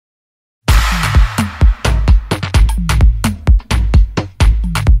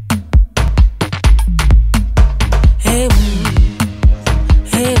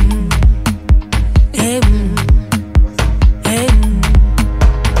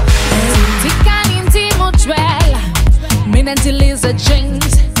Nentiliza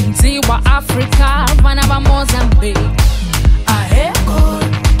James, Nziwa Africa, Vanava Mozambique. Ahe God,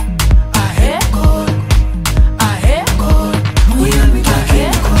 ahe God, ahe God, we are with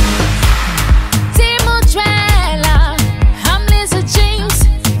ahe God. Timo Drella, I'm Lisa James.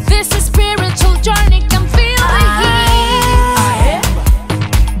 This is spiritual journey, can feel the heat. Ahe,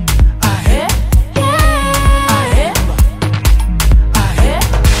 ahe, ahe, ahe,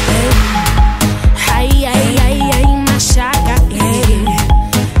 hi, hi, hi, hi, mashaka, hi,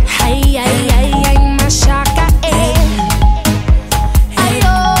 hi, hi, hi, mashaka,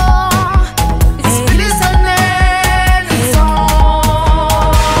 ayo, it's listening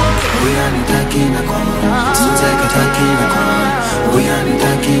song. We are the Takina Kong, so take a Takina Kong. We are the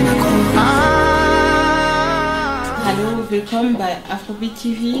Takina Kong. Hallo, willkommen bei AFROBEAT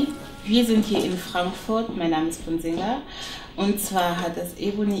TV. Wir sind hier in Frankfurt, mein Name ist Bunsinger. Und zwar hat das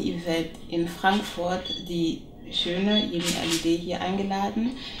EBONY Event in Frankfurt die schöne Yemie Alade hier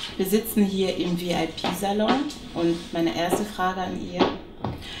eingeladen. Wir sitzen hier im VIP-Salon und meine erste Frage an ihr.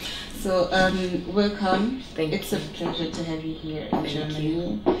 So, welcome. It's a pleasure to have you here in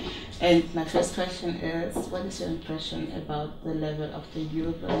Germany. And my first question is, what is your impression about the level of the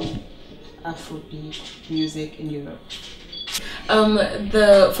European Afrobeat music in Europe?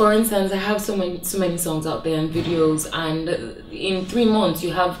 For instance, I have so many songs out there and videos, and in 3 months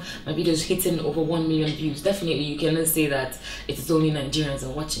you have my videos hitting over 1 million views. Definitely you cannot say that it is only Nigerians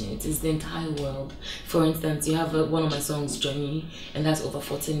are watching it. It's the entire world. For instance, you have one of my songs, Journey, and that's over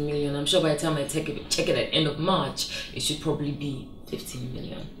 14 million. I'm sure by the time I check it at end of March, it should probably be 15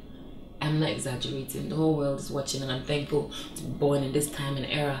 million. I'm not exaggerating. The whole world is watching, and I'm thankful to be born in this time and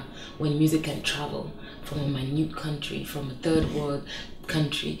era when music can travel from a minute country, from a third world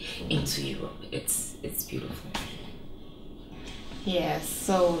country into Europe. It's beautiful. Yes,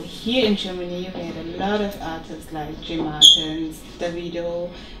 so here in Germany we had a lot of artists like J. Martins,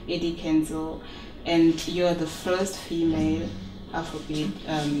 Davido, Eddie Kenzo, and you're the first female Afrobeat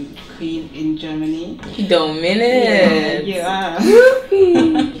queen in Germany. You don't mean it. Yeah, you are.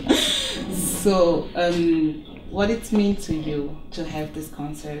 So, what it means to you to have this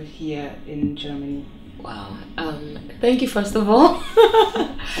concert here in Germany? Wow. Thank you, first of all.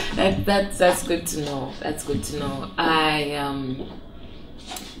 That's good to know. That's good to know.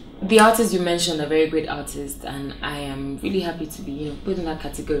 The artists you mentioned are very great artists, and I am really happy to be, put in that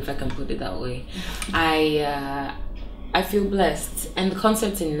category, if I can put it that way. I feel blessed, and the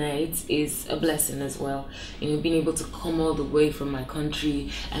concert tonight is a blessing as well. Being able to come all the way from my country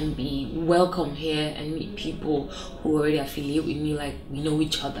and be welcome here and meet people who already affiliate with me, like we know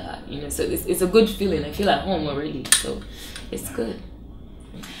each other. So it's a good feeling. I feel at home already, so it's good.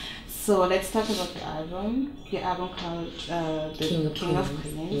 So let's talk about the album. Your album called The King of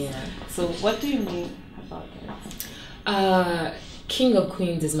Queens. Yeah. So what do you mean about that? King of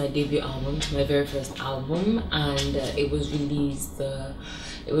Queens is my debut album, my very first album, and it was released.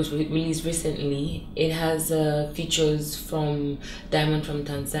 Released recently. It has features from Diamond from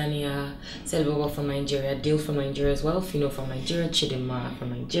Tanzania, Selbogo from Nigeria, Dil from Nigeria as well, Fino from Nigeria, Chidima from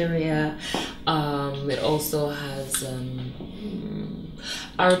Nigeria. It also has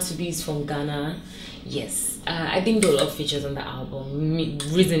R2Bs from Ghana. Yes, I think there are a lot of features on the album.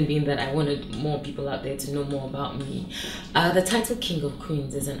 Reason being that I wanted more people out there to know more about me. The title King of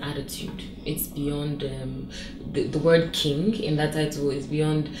Queens is an attitude. It's beyond the word king in that title is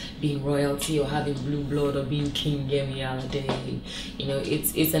beyond being royalty or having blue blood or being King Yemie Alade.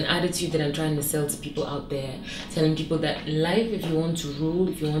 It's an attitude that I'm trying to sell to people out there, telling people that life, if you want to rule,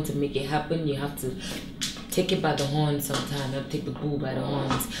 if you want to make it happen, you have to take it by the horns sometimes. I take the bull by the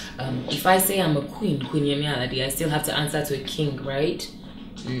horns. If I say I'm a queen, Queen Yemie Alade, I still have to answer to a king, right?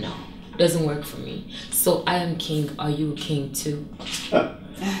 No, doesn't work for me. So I am king. Are you a king too?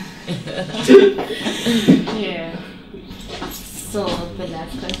 Yeah. So the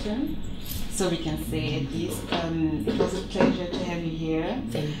last question, so we can say at least it was a pleasure to have you here.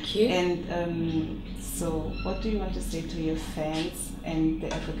 Thank you. And so what do you want to say to your fans and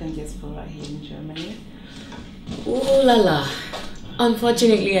the African diaspora here in Germany? Ooh la la.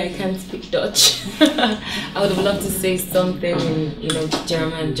 Unfortunately, I can't speak Dutch. I would have loved to say something in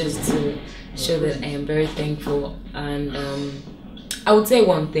German just to show that I am very thankful. And I would say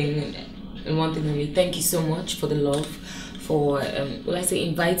one thing, and one thing only. Thank you so much for the love, for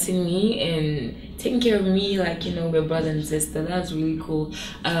inviting me and taking care of me like we're brother and sister. That's really cool.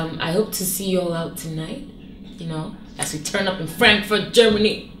 I hope to see you all out tonight. As we turn up in Frankfurt,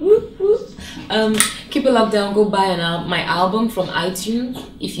 Germany. Woo, woo. Keep it locked down. Go buy my album from iTunes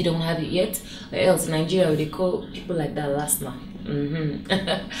if you don't have it yet. Or else in Nigeria they call people like that last now.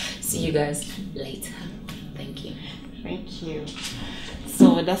 See you guys later. Thank you. Thank you.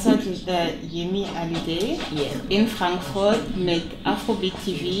 So, das war der Yemie Alade in Frankfurt mit AFROBEAT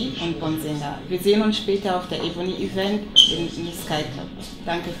TV und Bonsinger. Wir sehen uns später auf der EBONY Event in Sky Club.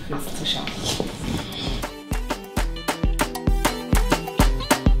 Danke fürs Zuschauen.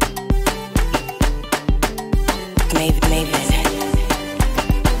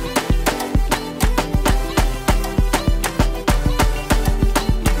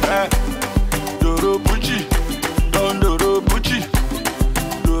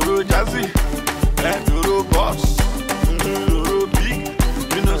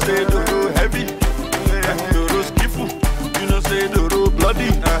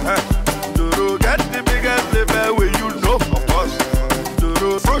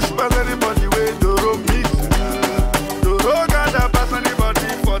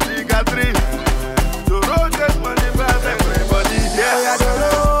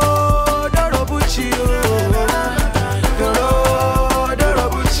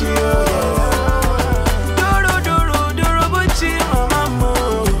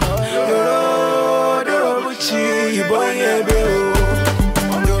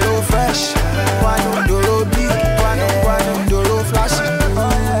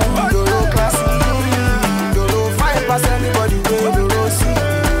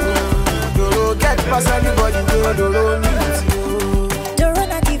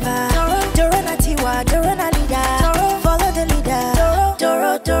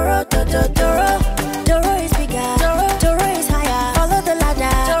 Doro is bigger, Doro is higher. Follow the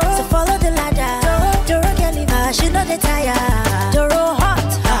ladder, so follow the ladder. Doro can leave her, she know the tire.